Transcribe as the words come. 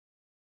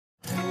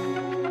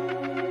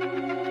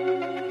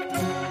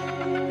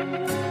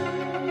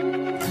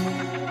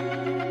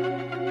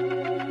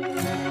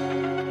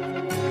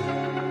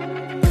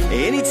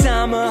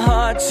Anytime a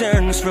heart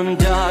turns from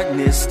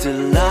darkness to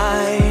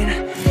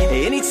light,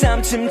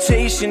 anytime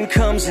temptation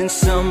comes and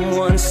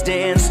someone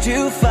stands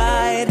to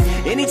fight,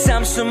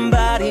 anytime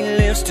somebody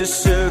lives to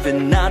serve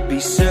and not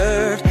be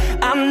served,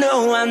 I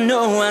know, I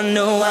know, I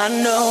know, I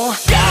know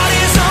God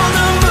is on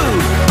the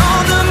move,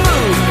 on the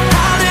move.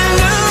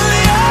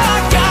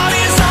 Hallelujah. God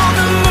is on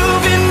the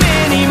move in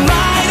many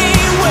mighty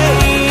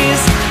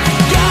ways.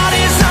 God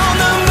is on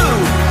the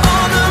move,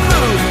 on the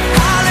move.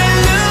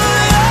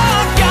 Hallelujah.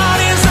 God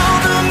is on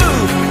the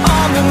move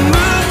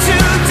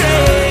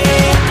today.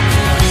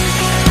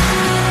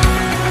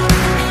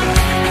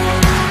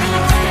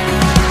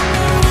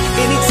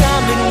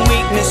 Anytime in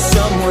weakness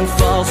someone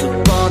falls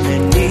upon their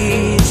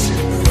knees,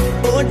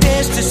 or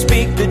dares to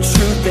speak the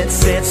truth that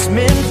sets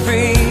men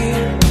free,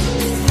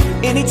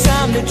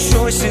 anytime the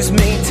choice is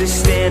made to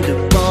stand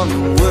upon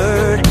the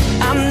word,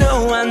 I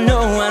know, I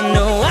know, I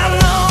know, I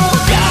know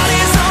God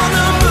is on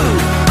the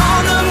move,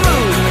 on the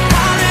move.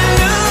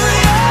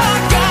 Hallelujah.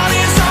 God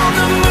is on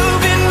the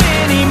move in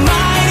many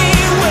mighty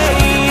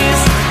ways.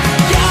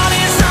 God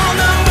is on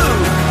the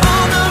move,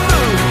 on the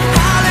move.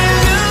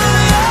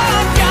 Hallelujah.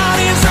 God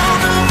is on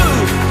the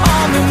move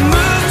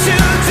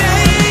today.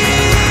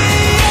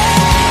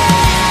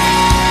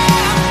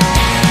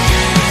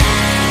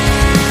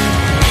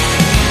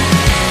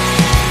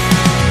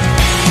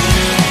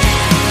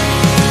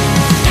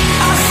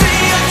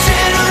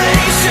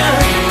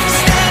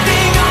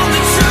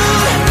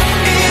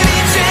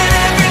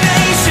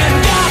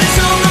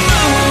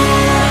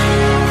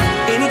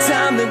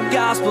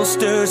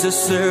 Stirs a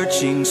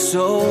searching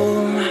soul,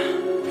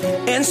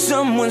 and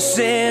someone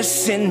says,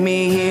 send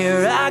me,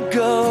 here I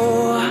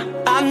go.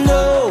 I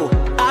know